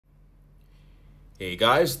Hey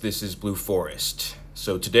guys, this is Blue Forest.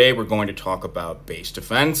 So today we're going to talk about base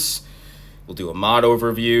defense. We'll do a mod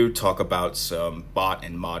overview, talk about some bot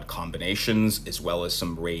and mod combinations, as well as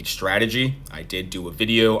some raid strategy. I did do a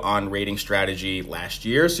video on raiding strategy last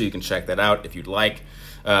year, so you can check that out if you'd like.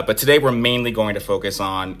 But today we're mainly going to focus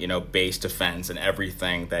on, base defense and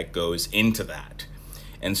everything that goes into that.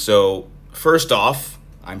 And so first off,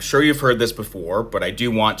 I'm sure you've heard this before, but I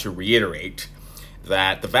do want to reiterate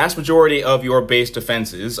that the vast majority of your base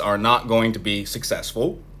defenses are not going to be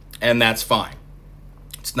successful, and that's fine.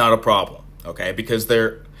 It's not a problem, okay? Because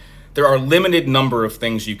there are a limited number of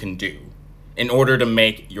things you can do in order to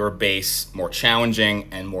make your base more challenging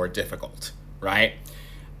and more difficult, right?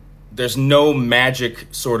 There's no magic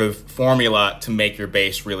sort of formula to make your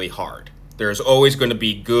base really hard. There's always going to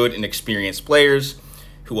be good and experienced players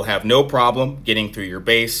who will have no problem getting through your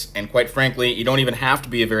base. And quite frankly, you don't even have to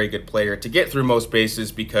be a very good player to get through most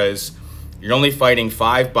bases because you're only fighting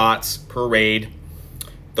 5 bots per raid.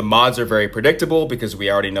 The mods are very predictable because we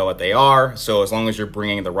already know what they are. So as long as you're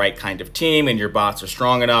bringing the right kind of team and your bots are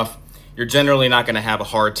strong enough, you're generally not going to have a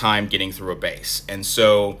hard time getting through a base. And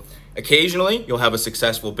so occasionally you'll have a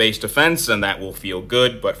successful base defense and that will feel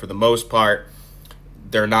good. But for the most part,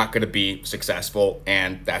 they're not going to be successful,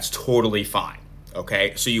 and that's totally fine.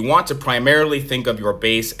 Okay, so you want to primarily think of your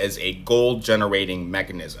base as a gold generating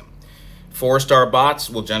mechanism. 4-star bots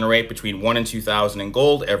will generate between 1 and 2,000 in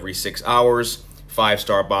gold every 6 hours.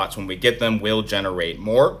 5-star bots, when we get them, will generate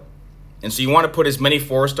more. And so you want to put as many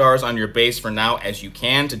 4-stars on your base for now as you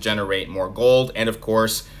can to generate more gold. And of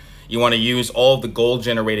course, you want to use all of the gold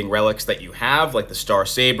generating relics that you have, like the Star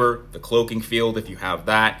Saber, the Cloaking Field if you have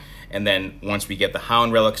that. And then once we get the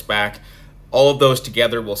Hound relics back, all of those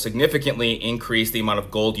together will significantly increase the amount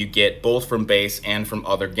of gold you get both from base and from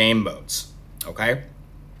other game modes, okay?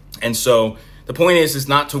 And so the point is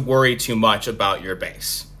not to worry too much about your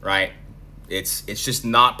base, right? It's just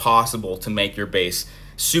not possible to make your base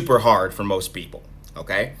super hard for most people,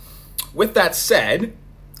 okay? With that said,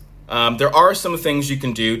 there are some things you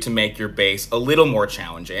can do to make your base a little more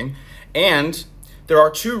challenging, and there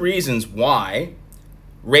are 2 reasons why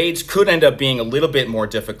raids could end up being a little bit more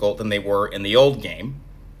difficult than they were in the old game,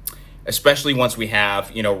 especially once we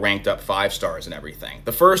have, ranked up 5 stars and everything.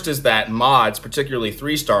 The first is that mods, particularly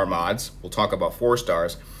 3-star mods, we'll talk about 4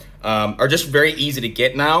 stars, are just very easy to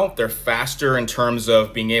get now. They're faster in terms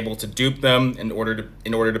of being able to dupe them in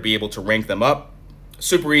order to be able to rank them up.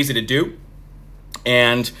 Super easy to do.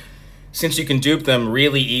 And since you can dupe them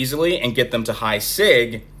really easily and get them to high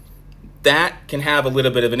sig, that can have a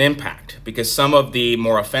little bit of an impact because some of the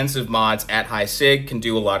more offensive mods at high sig can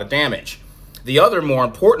do a lot of damage. The other more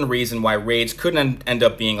important reason why raids could end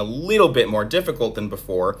up being a little bit more difficult than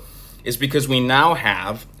before is because we now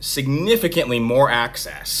have significantly more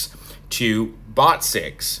access to bot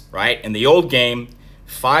sigs, right? In the old game,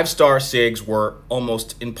 5-star sigs were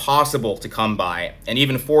almost impossible to come by, and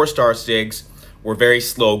even 4-star sigs were very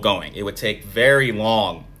slow going. It would take very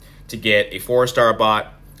long to get a 4-star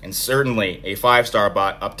bot and certainly a 5-star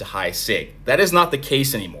bot up to high sig. That is not the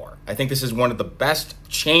case anymore. I think this is one of the best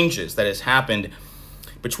changes that has happened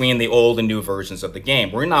between the old and new versions of the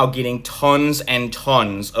game. We're now getting tons and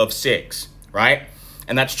tons of sigs, right?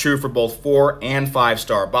 And that's true for both 4 and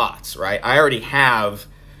 5-star bots, right? I already have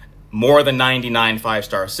more than 99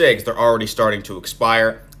 5-star sigs. They're already starting to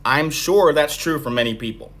expire. I'm sure that's true for many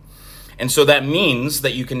people. And so that means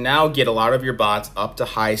that you can now get a lot of your bots up to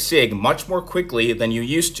high sig much more quickly than you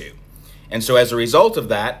used to. And so as a result of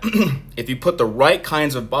that, if you put the right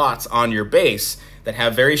kinds of bots on your base that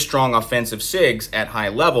have very strong offensive sigs at high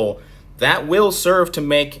level, that will serve to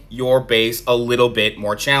make your base a little bit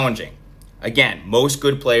more challenging. Again, most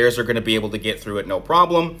good players are going to be able to get through it no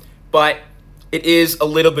problem, but it is a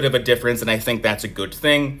little bit of a difference, and I think that's a good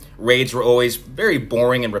thing. Raids were always very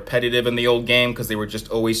boring and repetitive in the old game because they were just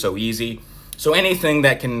always so easy. So anything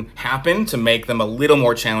that can happen to make them a little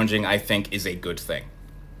more challenging, I think, is a good thing.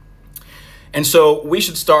 And so we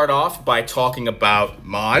should start off by talking about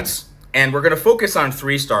mods, and we're going to focus on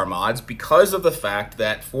 3-star mods because of the fact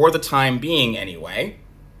that, for the time being anyway,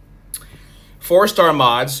 4-star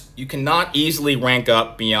mods, you cannot easily rank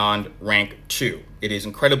up beyond rank 2. It is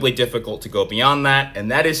incredibly difficult to go beyond that,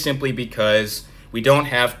 and that is simply because we don't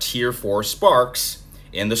have tier 4 sparks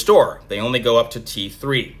in the store. They only go up to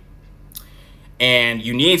T3. And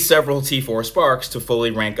you need several T4 sparks to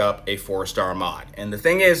fully rank up a 4-star mod. And the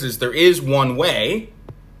thing is there is one way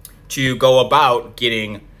to go about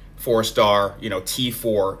getting 4-star,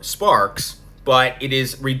 T4 sparks, but it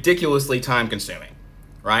is ridiculously time consuming,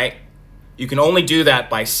 right? You can only do that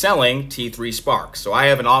by selling T3 sparks. So I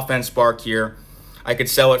have an offense spark here. I could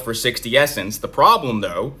sell it for 60 essence. The problem,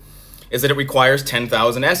 though, is that it requires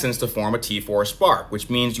 10,000 essence to form a T4 spark, which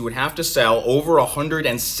means you would have to sell over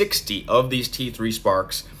 160 of these T3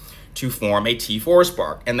 sparks to form a T4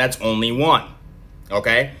 spark, and that's only one,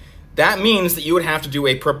 okay? That means that you would have to do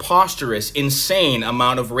a preposterous, insane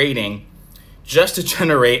amount of raiding just to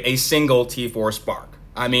generate a single T4 spark.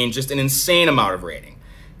 I mean, just an insane amount of raiding.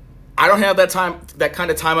 I don't have that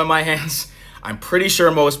kind of time on my hands. I'm pretty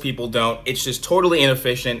sure most people don't. It's just totally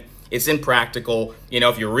inefficient. It's impractical. You know,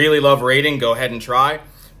 if you really love raiding, go ahead and try.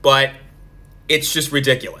 But it's just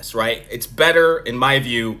ridiculous, right? It's better, in my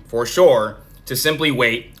view, for sure, to simply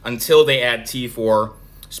wait until they add T4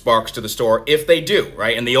 sparks to the store, if they do,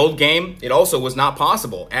 right? In the old game, it also was not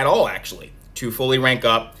possible at all, actually, to fully rank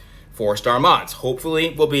up 4-star mods.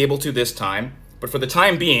 Hopefully, we'll be able to this time. But for the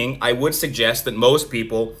time being, I would suggest that most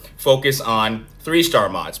people focus on 3-star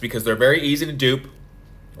mods because they're very easy to dupe,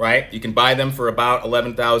 right? You can buy them for about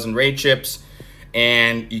 11,000 raid chips,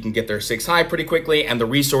 and you can get their 6 high pretty quickly, and the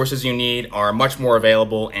resources you need are much more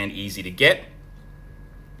available and easy to get.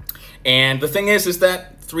 And the thing is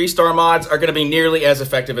that 3-star mods are going to be nearly as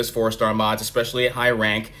effective as 4-star mods, especially at high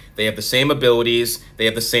rank. They have the same abilities, they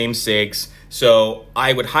have the same SIGs, so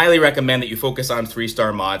I would highly recommend that you focus on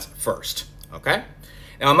 3-star mods first. Okay?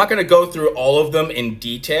 Now, I'm not going to go through all of them in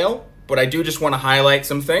detail, but I do just want to highlight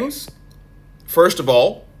some things. First of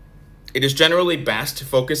all, it is generally best to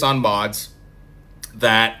focus on mods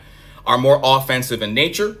that are more offensive in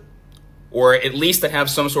nature, or at least that have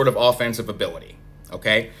some sort of offensive ability.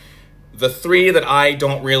 Okay? The 3 that I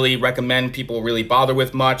don't really recommend people really bother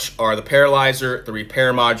with much are the Paralyzer, the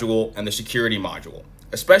Repair module, and the Security module.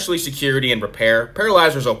 Especially Security and Repair.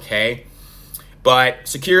 Paralyzer's okay, but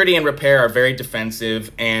Security and Repair are very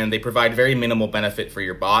defensive and they provide very minimal benefit for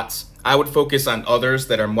your bots. I would focus on others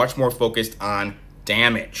that are much more focused on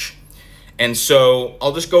damage. And so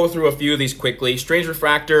I'll just go through a few of these quickly. Strange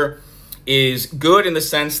Refractor is good in the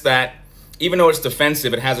sense that even though it's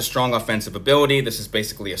defensive, it has a strong offensive ability. This is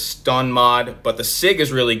basically a stun mod, but the SIG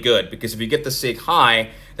is really good because if you get the SIG high,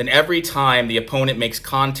 then every time the opponent makes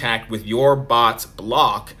contact with your bot's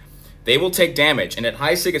block, they will take damage, and at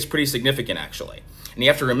high SIG, it's pretty significant, actually. And you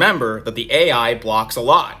have to remember that the AI blocks a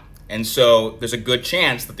lot, and so there's a good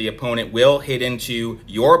chance that the opponent will hit into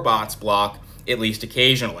your bot's block, at least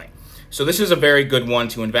occasionally. So this is a very good one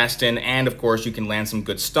to invest in, and of course, you can land some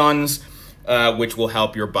good stuns, which will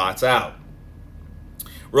help your bots out.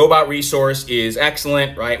 Robot Resource is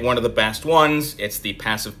excellent, right? One of the best ones. It's the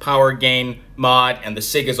passive power gain mod, and the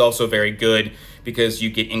SIG is also very good because you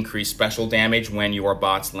get increased special damage when your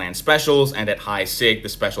bots land specials, and at high SIG, the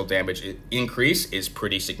special damage increase is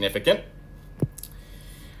pretty significant.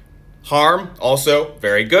 Harm, also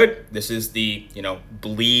very good. This is the,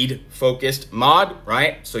 bleed-focused mod,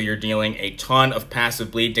 right? So you're dealing a ton of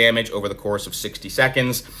passive bleed damage over the course of 60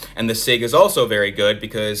 seconds, and the SIG is also very good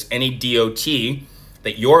because any DOT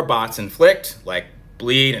that your bots inflict, like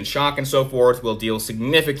bleed and shock and so forth, will deal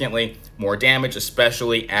significantly more damage,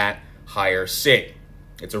 especially at higher SIG.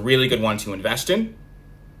 It's a really good one to invest in.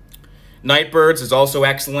 Nightbirds is also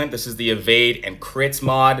excellent. This is the evade and crits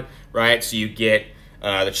mod, right? So you get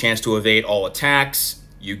the chance to evade all attacks.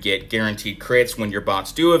 You get guaranteed crits when your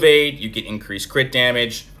bots do evade. You get increased crit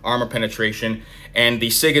damage, armor penetration, and the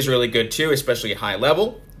SIG is really good too, especially at high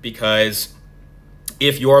level, because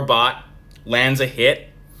if your bot lands a hit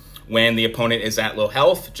when the opponent is at low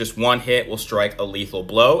health, just one hit will strike a lethal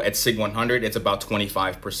blow. At SIG 100, it's about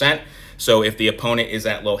 25%. So if the opponent is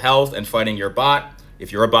at low health and fighting your bot,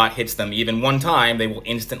 if your bot hits them even one time, they will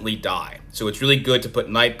instantly die. So it's really good to put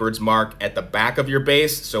Nightbird's mark at the back of your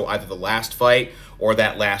base, so either the last fight or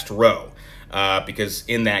that last row, because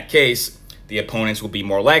in that case, the opponents will be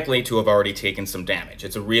more likely to have already taken some damage.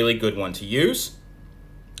 It's a really good one to use.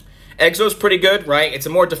 Exo's pretty good, right? It's a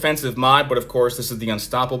more defensive mod, but of course, this is the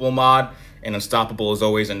Unstoppable mod, and Unstoppable is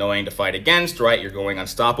always annoying to fight against, right? You're going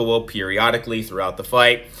Unstoppable periodically throughout the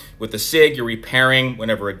fight. With the SIG, you're repairing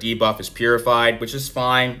whenever a debuff is purified, which is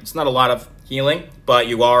fine. It's not a lot of healing, but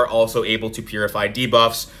you are also able to purify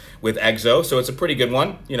debuffs with Exo, so it's a pretty good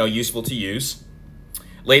one, useful to use.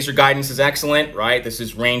 Laser Guidance is excellent, right? This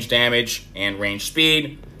is range damage and range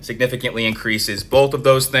speed, significantly increases both of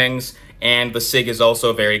those things. And the SIG is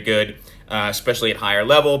also very good, especially at higher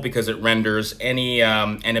level, because it renders any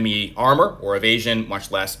enemy armor or evasion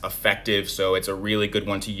much less effective. So it's a really good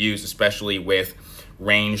one to use, especially with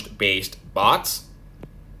ranged-based bots.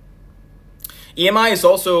 EMI is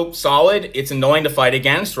also solid. It's annoying to fight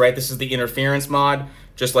against, right? This is the interference mod,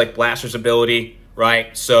 just like Blaster's ability,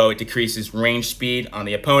 right? So it decreases range speed on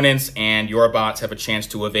the opponents, and your bots have a chance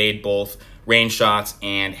to evade both range shots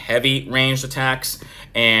and heavy ranged attacks.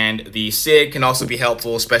 And the SIG can also be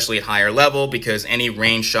helpful, especially at higher level, because any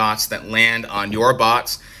range shots that land on your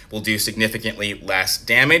bots will do significantly less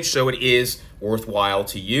damage, so it is worthwhile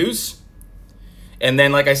to use. And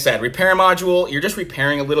then, like I said, repair module, you're just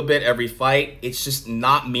repairing a little bit every fight. It's just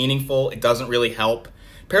not meaningful. It doesn't really help.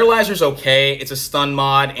 Paralyzer's okay. It's a stun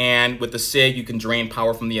mod, and with the SIG, you can drain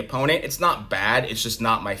power from the opponent. It's not bad. It's just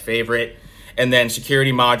not my favorite. And then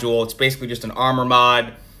security module, it's basically just an armor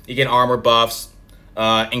mod. You get armor buffs,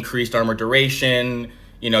 increased armor duration.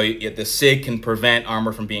 You know, the SIG can prevent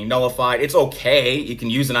armor from being nullified. It's okay. You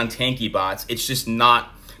can use it on tanky bots. It's just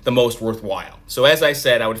not the most worthwhile. So as I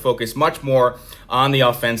said, I would focus much more on the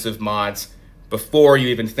offensive mods before you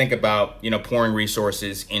even think about, you know, pouring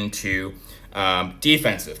resources into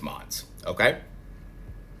defensive mods, okay?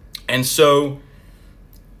 And so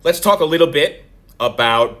let's talk a little bit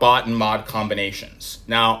about bot and mod combinations.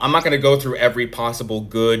 Now, I'm not going to go through every possible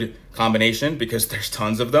good combination because there's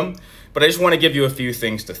tons of them, but I just want to give you a few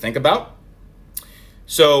things to think about.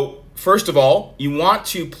 So first of all, you want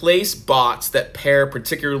to place bots that pair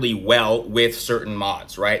particularly well with certain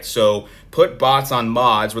mods, right? So put bots on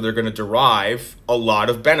mods where they're going to derive a lot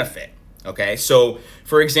of benefit, okay? So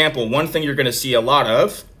for example, one thing you're going to see a lot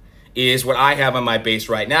of is what I have on my base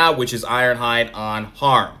right now, which is Ironhide on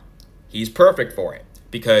Harm. He's perfect for it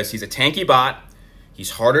because he's a tanky bot,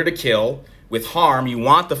 he's harder to kill. With Harm, you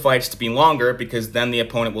want the fights to be longer because then the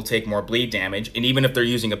opponent will take more bleed damage. And even if they're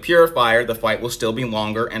using a Purifier, the fight will still be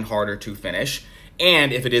longer and harder to finish.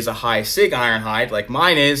 And if it is a high SIG Ironhide, like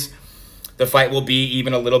mine is, the fight will be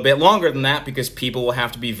even a little bit longer than that because people will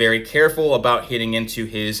have to be very careful about hitting into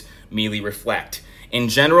his melee reflect. In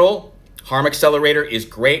general, Harm Accelerator is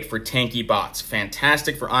great for tanky bots.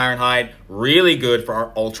 Fantastic for Ironhide. Really good for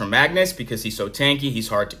our Ultra Magnus because he's so tanky, he's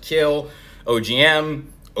hard to kill. OGM,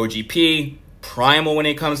 OGP, Primal when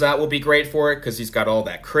he comes out will be great for it because he's got all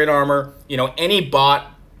that crit armor. You know, any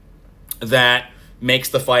bot that makes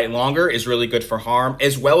the fight longer is really good for Harm,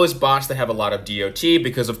 as well as bots that have a lot of DOT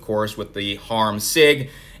because, of course, with the Harm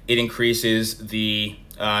SIG, it increases the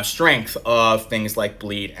strength of things like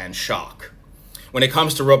bleed and shock. When it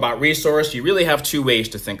comes to robot resource, you really have two ways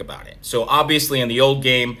to think about it. So obviously in the old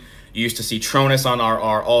game, you used to see Tronus on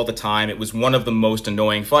RR all the time. It was one of the most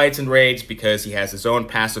annoying fights in raids because he has his own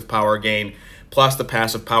passive power gain plus the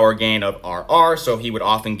passive power gain of RR, so he would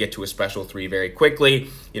often get to a special 3 very quickly,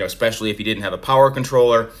 you know, especially if he didn't have a power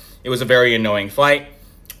controller. It was a very annoying fight.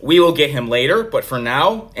 We will get him later, but for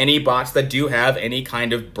now, any bots that do have any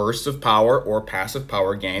kind of bursts of power or passive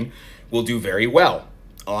power gain will do very well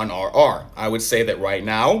on RR. I would say that right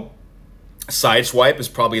now, Sideswipe is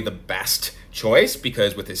probably the best choice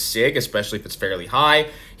because with his SIG, especially if it's fairly high,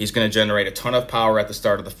 he's going to generate a ton of power at the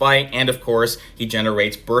start of the fight. And of course, he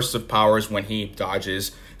generates bursts of powers when he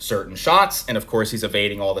dodges certain shots. And of course, he's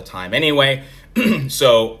evading all the time anyway.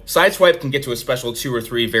 So Sideswipe can get to a special 2 or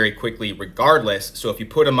 3 very quickly regardless. So if you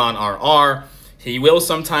put him on RR, he will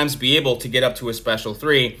sometimes be able to get up to a special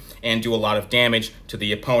 3 and do a lot of damage to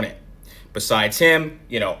the opponent. Besides him,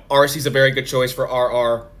 you know, RC's a very good choice for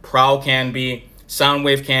RR. Prowl can be.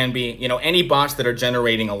 Soundwave can be, you know, any bots that are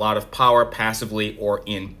generating a lot of power passively or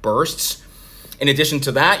in bursts. In addition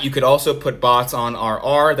to that, you could also put bots on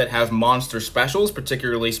RR that have monster specials,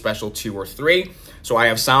 particularly special 2 or 3. So I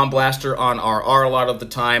have Sound Blaster on RR a lot of the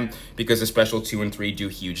time because the special 2 and 3 do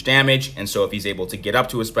huge damage. And so if he's able to get up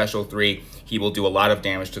to a special 3, he will do a lot of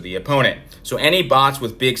damage to the opponent. So any bots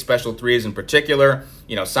with big special 3s in particular,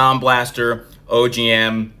 you know, Sound Blaster,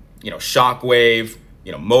 OGM, you know, Shockwave,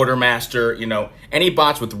 you know, Motor Master, you know, any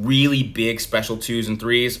bots with really big special 2s and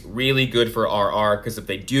 3s, really good for RR, because if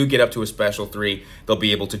they do get up to a special 3, they'll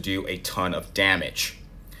be able to do a ton of damage.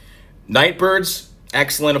 Nightbirds,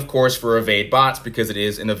 excellent, of course, for evade bots, because it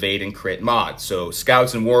is an evade and crit mod. So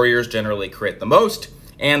Scouts and Warriors generally crit the most,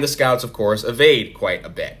 and the Scouts, of course, evade quite a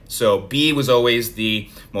bit. So B was always the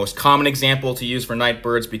most common example to use for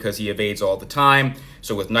Nightbirds because he evades all the time.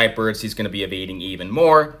 So with Nightbirds, he's going to be evading even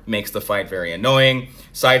more, makes the fight very annoying.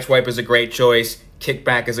 Sideswipe is a great choice.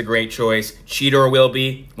 Kickback is a great choice. Cheetor will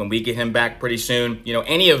be when we get him back pretty soon. You know,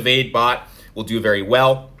 any evade bot will do very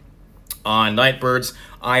well on Nightbirds.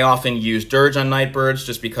 I often use Dirge on Nightbirds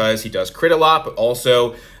just because he does crit a lot, but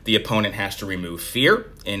also the opponent has to remove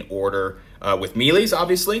fear in order with melees,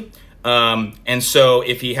 obviously. And so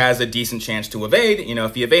if he has a decent chance to evade, you know,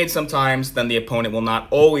 if he evades sometimes, then the opponent will not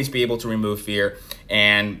always be able to remove fear.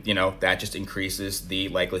 And, you know, that just increases the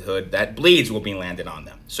likelihood that bleeds will be landed on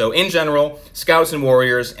them. So in general, Scouts and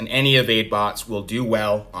Warriors and any evade bots will do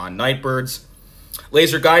well on Nightbirds.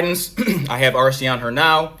 Laser Guidance, I have RC on her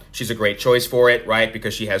now. She's a great choice for it, right?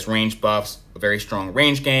 Because she has range buffs, a very strong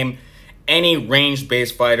range game. Any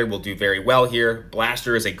ranged-based fighter will do very well here.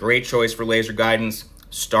 Blaster is a great choice for Laser Guidance.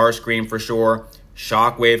 Starscream for sure.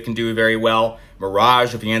 Shockwave can do very well.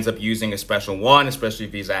 Mirage, if he ends up using a special one, especially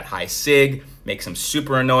if he's at high sig, makes him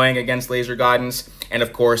super annoying against Laser Guidance. And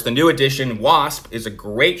of course, the new addition, Wasp, is a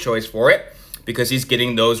great choice for it because he's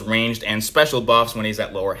getting those ranged and special buffs when he's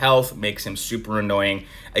at lower health, makes him super annoying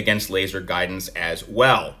against Laser Guidance as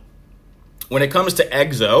well. When it comes to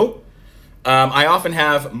Exo, I often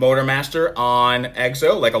have Motormaster on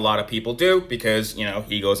Exo, like a lot of people do, because, you know,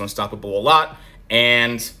 he goes unstoppable a lot,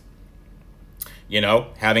 and, you know,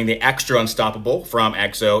 having the extra unstoppable from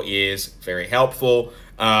Exo is very helpful.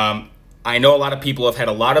 I know a lot of people have had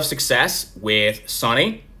a lot of success with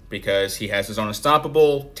Sunny because he has his own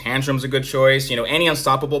unstoppable. Tantrum's a good choice. You know, any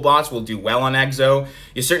unstoppable bots will do well on Exo.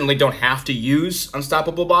 You certainly don't have to use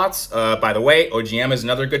unstoppable bots. By the way, OGM is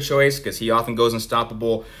another good choice because he often goes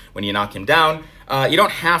unstoppable when you knock him down. You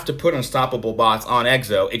don't have to put unstoppable bots on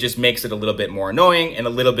Exo. It just makes it a little bit more annoying and a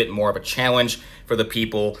little bit more of a challenge for the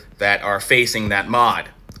people that are facing that mod.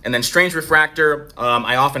 And then Strange Refractor,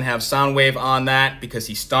 I often have Soundwave on that because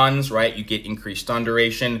he stuns, right? You get increased stun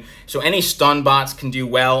duration. So any stun bots can do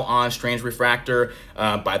well on Strange Refractor.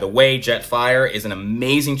 By the way, Jetfire is an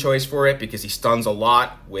amazing choice for it because he stuns a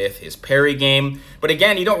lot with his parry game. But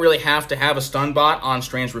again, you don't really have to have a stun bot on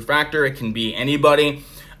Strange Refractor. It can be anybody.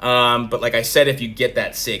 But like I said, if you get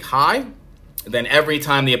that sig high, then every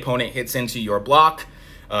time the opponent hits into your block,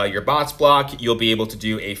 your bot's block, you'll be able to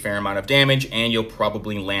do a fair amount of damage, and you'll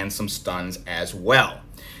probably land some stuns as well.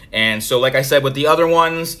 And so, like I said, with the other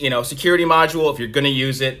ones, you know, security module, if you're going to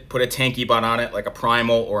use it, put a tanky bot on it, like a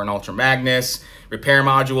Primal or an Ultra Magnus. Repair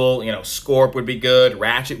module, you know, Scorp would be good,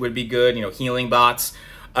 Ratchet would be good, you know, healing bots.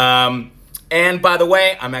 And by the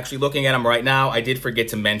way, I'm actually looking at them right now. I did forget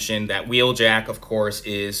to mention that Wheeljack, of course,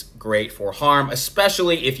 is great for harm,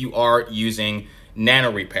 especially if you are using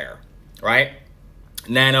Nano Repair, right?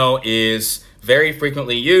 Nano is very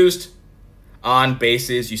frequently used on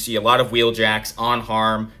bases. You see a lot of Wheeljacks on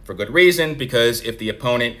harm for good reason, because if the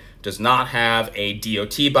opponent does not have a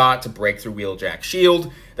DOT bot to break through Wheeljack's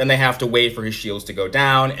shield, then they have to wait for his shields to go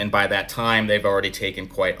down, and by that time, they've already taken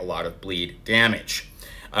quite a lot of bleed damage.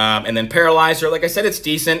 And then Paralyzer, like I said, it's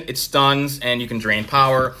decent. It stuns, and you can drain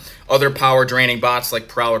power. Other power-draining bots like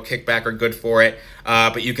Prowl or Kickback are good for it,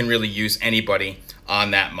 but you can really use anybody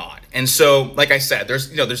on that mod. And so, like I said,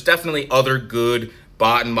 there's definitely other good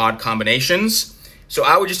bot and mod combinations. So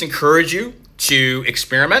I would just encourage you to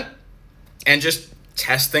experiment and just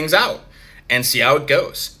test things out and see how it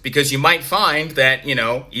goes. Because you might find that, you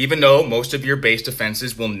know, even though most of your base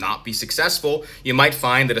defenses will not be successful, you might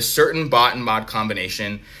find that a certain bot and mod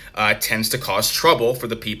combination tends to cause trouble for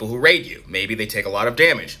the people who raid you. Maybe they take a lot of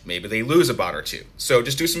damage. Maybe they lose a bot or two. So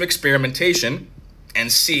just do some experimentation and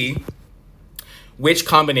see which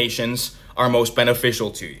combinations are most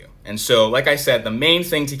beneficial to you. And so, like I said, the main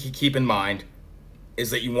thing to keep in mind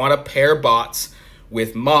is that you want to pair bots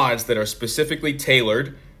with mods that are specifically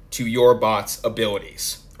tailored to your bot's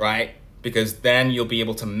abilities, right? Because then you'll be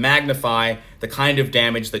able to magnify the kind of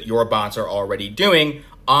damage that your bots are already doing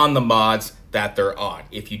on the mods that they're on.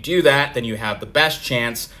 If you do that, then you have the best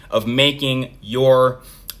chance of making your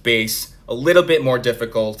base a little bit more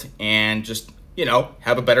difficult and just, you know,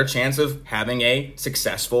 have a better chance of having a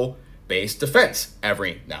successful base defense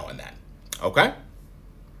every now and then, okay?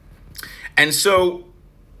 And so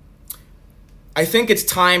I think it's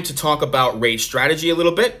time to talk about raid strategy a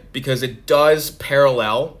little bit because it does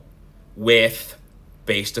parallel with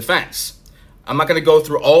base defense. I'm not going to go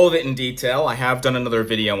through all of it in detail. I have done another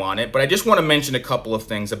video on it, but I just want to mention a couple of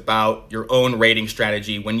things about your own raiding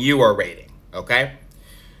strategy when you are raiding, okay?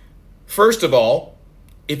 First of all,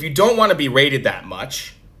 if you don't want to be raided that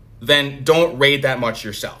much, then don't raid that much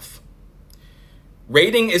yourself.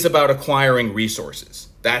 Raiding is about acquiring resources.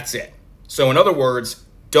 That's it. So in other words,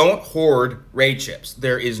 don't hoard raid chips.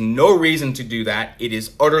 There is no reason to do that. It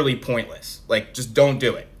is utterly pointless. Like, just don't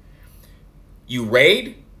do it. You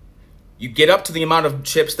raid, you get up to the amount of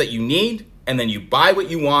chips that you need, and then you buy what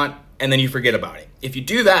you want, and then you forget about it. If you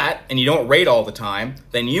do that, and you don't raid all the time,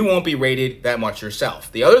 then you won't be raided that much yourself.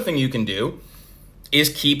 The other thing you can do is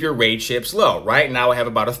keep your raid chips low. Right now I have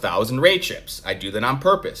about 1,000 raid chips. I do that on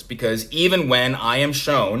purpose because even when I am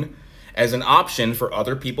shown as an option for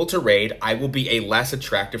other people to raid, I will be a less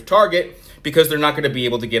attractive target because they're not going to be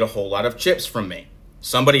able to get a whole lot of chips from me.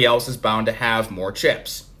 Somebody else is bound to have more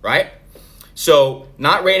chips, right? So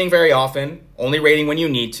not raiding very often, only raiding when you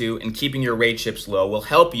need to, and keeping your raid chips low will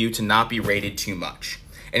help you to not be raided too much.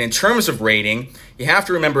 And in terms of raiding, you have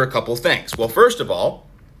to remember a couple things. Well, first of all,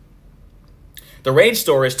 the raid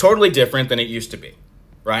store is totally different than it used to be,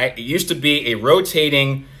 right? It used to be a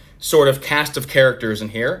rotating sort of cast of characters in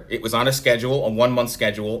here. It was on a schedule, a 1-month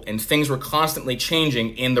schedule, and things were constantly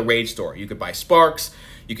changing in the raid store. You could buy sparks,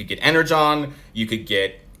 you could get energon, you could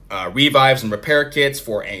get revives and repair kits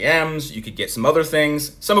for AMs, you could get some other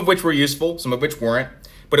things, some of which were useful, some of which weren't,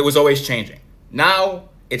 but it was always changing. Now,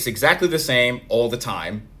 it's exactly the same all the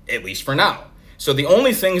time, at least for now. So the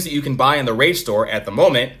only things that you can buy in the raid store at the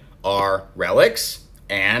moment are relics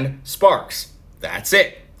and sparks. That's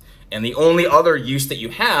it. And the only other use that you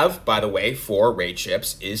have, by the way, for raid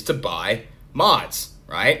ships is to buy mods,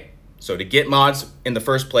 right? So to get mods in the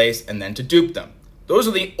first place and then to dupe them. Those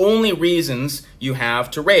are the only reasons you have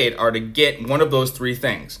to raid, are to get one of those three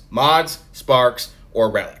things: mods, sparks, or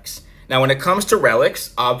relics. Now, when it comes to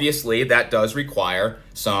relics, obviously that does require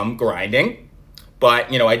some grinding,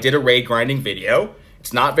 but I did a raid grinding video.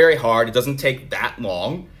 It's not very hard. It doesn't take that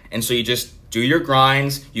long. And so you just do your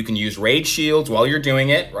grinds. You can use raid shields while you're doing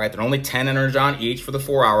it, right? They're only 10 energon each for the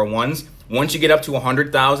 4-hour ones. Once you get up to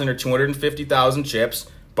 100,000 or 250,000 chips,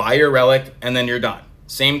 buy your relic and then you're done.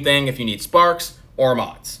 Same thing if you need sparks or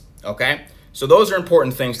mods, okay? So those are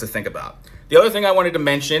important things to think about. The other thing I wanted to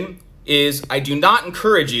mention is I do not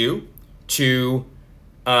encourage you to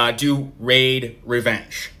do raid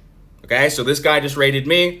revenge, okay? So this guy just raided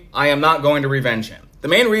me. I am not going to revenge him. The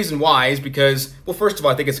main reason why is because, well, first of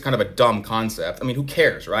all, I think it's kind of a dumb concept. I mean, who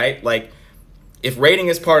cares, right? Like, if raiding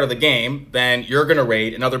is part of the game, then you're going to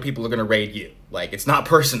raid and other people are going to raid you. Like, it's not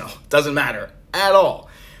personal. It doesn't matter at all.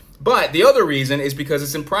 But the other reason is because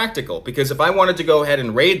it's impractical. Because if I wanted to go ahead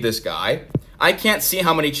and raid this guy, I can't see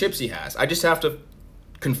how many chips he has. I just have to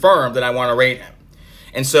confirm that I want to raid him.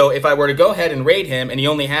 And so if I were to go ahead and raid him and he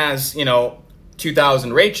only has,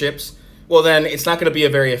 2,000 raid chips, well, then it's not going to be a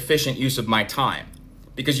very efficient use of my time.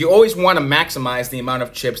 Because you always want to maximize the amount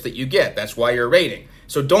of chips that you get. That's why you're raiding.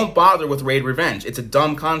 So don't bother with raid revenge. It's a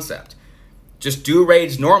dumb concept. Just do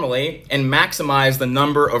raids normally and maximize the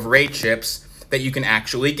number of raid chips that you can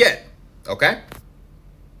actually get, okay?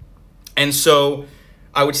 And so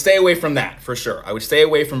I would stay away from that for sure. I would stay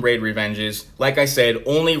away from raid revenges. Like I said,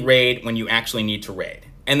 only raid when you actually need to raid.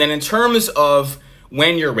 And then in terms of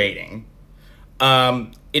when you're raiding,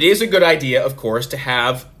 it is a good idea, of course, to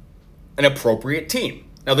have an appropriate team.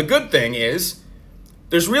 Now, the good thing is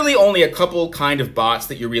there's really only a couple kind of bots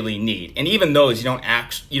that you really need. And even those you don't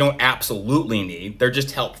absolutely need. They're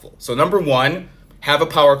just helpful. So number one, have a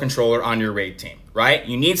power controller on your raid team, right?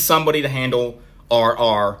 You need somebody to handle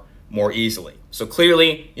RR more easily. So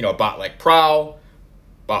clearly, a bot like Prowl,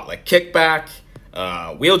 bot like Kickback,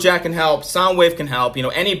 Wheeljack can help, Soundwave can help.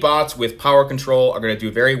 Any bots with power control are going to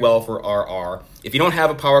do very well for RR. If you don't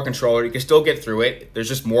have a power controller, you can still get through it. There's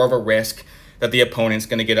just more of a risk that the opponent's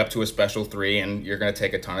going to get up to a special 3 and you're going to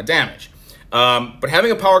take a ton of damage. But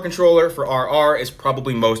having a power controller for RR is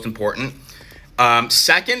probably most important.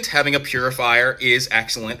 Second, having a purifier is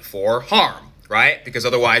excellent for harm, right? Because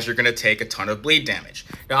otherwise you're going to take a ton of bleed damage.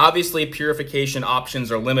 Now, obviously, purification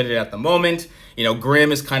options are limited at the moment.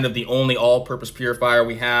 Grim is kind of the only all-purpose purifier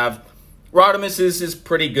we have. Rodimus is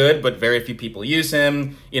pretty good, but very few people use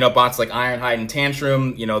him. Bots like Ironhide and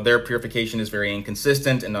Tantrum, their purification is very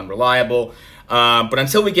inconsistent and unreliable. But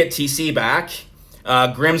until we get TC back,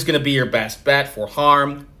 Grim's going to be your best bet for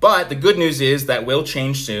harm. But the good news is that will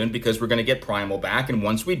change soon because we're going to get Primal back. And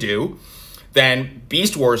once we do, then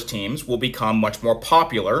Beast Wars teams will become much more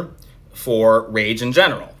popular for raids in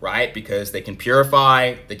general, right? Because they can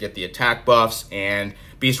purify, they get the attack buffs, and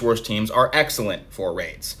Beast Wars teams are excellent for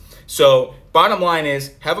raids. So bottom line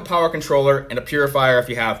is have a power controller and a purifier if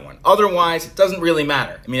you have one. Otherwise, it doesn't really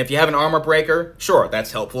matter. I mean, if you have an armor breaker, sure,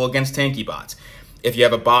 that's helpful against tanky bots. If you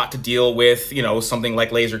have a bot to deal with, something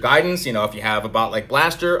like laser guidance, if you have a bot like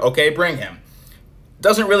Blaster, okay, bring him.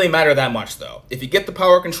 Doesn't really matter that much though. If you get the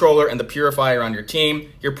power controller and the purifier on your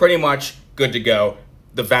team, you're pretty much good to go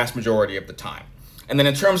the vast majority of the time. And then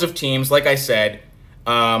in terms of teams, like I said,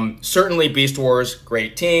 certainly Beast Wars,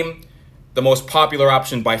 great team. The most popular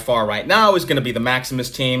option by far right now is going to be the Maximus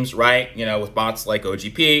teams, right? With bots like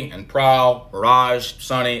OGP and Prowl, Mirage,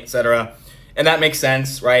 Sunny, etc. And that makes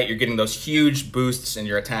sense, right? You're getting those huge boosts in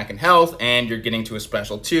your attack and health, and you're getting to a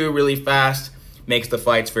special 2 really fast. Makes the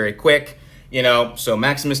fights very quick, So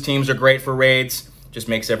Maximus teams are great for raids. Just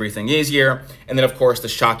makes everything easier. And then, of course, the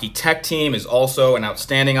Shocky Tech team is also an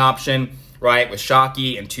outstanding option, right? With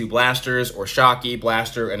Shocky and 2 Blasters, or Shocky,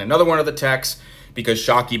 Blaster, and another one of the techs, because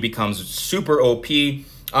Shocky becomes super OP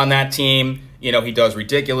on that team. He does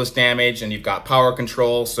ridiculous damage, and you've got power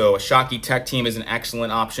control, so a Shocky Tech team is an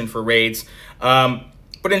excellent option for raids.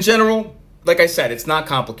 But in general, like I said, it's not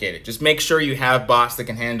complicated. Just make sure you have bots that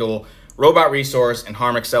can handle Robot Resource and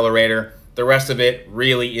Harm Accelerator. The rest of it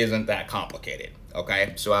really isn't that complicated,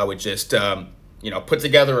 okay? So I would just, put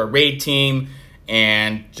together a raid team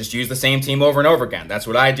and just use the same team over and over again. That's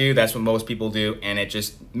what I do. That's what most people do. And it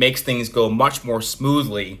just makes things go much more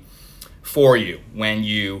smoothly for you when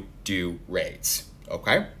you do raids,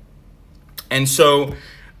 okay? And so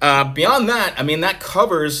beyond that, I mean, that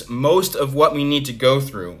covers most of what we need to go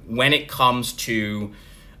through when it comes to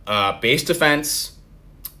base defense,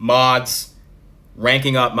 mods,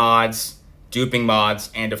 ranking up mods, duping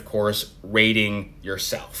mods, and of course, raiding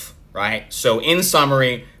yourself, right? So in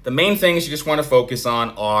summary, the main things you just want to focus on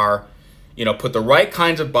are, put the right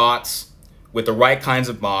kinds of bots with the right kinds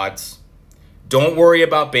of mods. Don't worry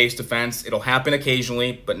about base defense. It'll happen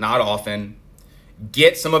occasionally, but not often.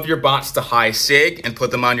 Get some of your bots to high sig and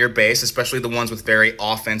put them on your base, especially the ones with very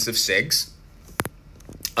offensive sigs.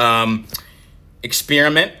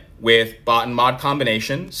 Experiment with bot and mod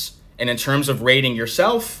combinations. And in terms of raiding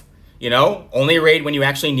yourself, only raid when you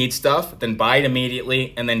actually need stuff, then buy it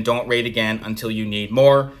immediately, and then don't raid again until you need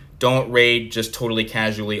more. Don't raid just totally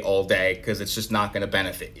casually all day because it's just not going to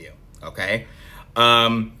benefit you, okay?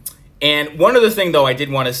 And one other thing, though, I did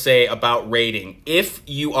want to say about raiding. If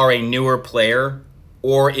you are a newer player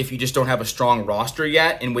or if you just don't have a strong roster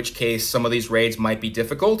yet, in which case some of these raids might be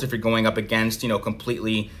difficult if you're going up against,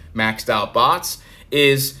 completely maxed out bots,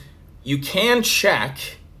 is you can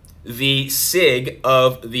check the SIG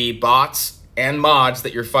of the bots and mods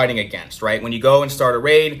that you're fighting against, right? When you go and start a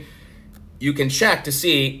raid, you can check to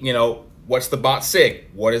see, what's the bot SIG?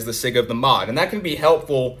 What is the SIG of the mod? And that can be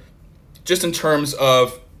helpful just in terms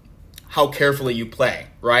of how carefully you play,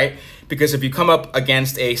 right? Because if you come up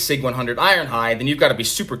against a SIG 100 Ironhide, then you've got to be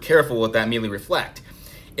super careful with that melee reflect.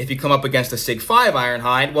 If you come up against a SIG 5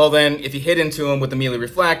 Ironhide, well then, if you hit into him with the melee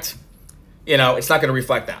reflect, it's not going to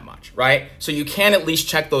reflect that much, right? So you can at least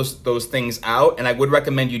check those things out, and I would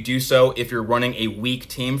recommend you do so if you're running a weak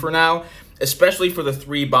team for now, especially for the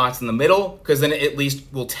 3 bots in the middle, because then it at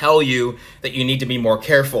least will tell you that you need to be more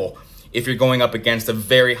careful if you're going up against a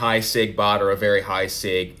very high SIG bot or a very high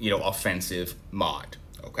SIG, offensive mod,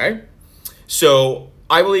 okay? So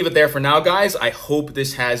I will leave it there for now, guys. I hope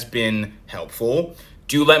this has been helpful.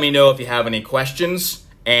 Do let me know if you have any questions,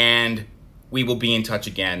 and we will be in touch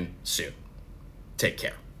again soon. Take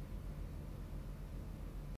care.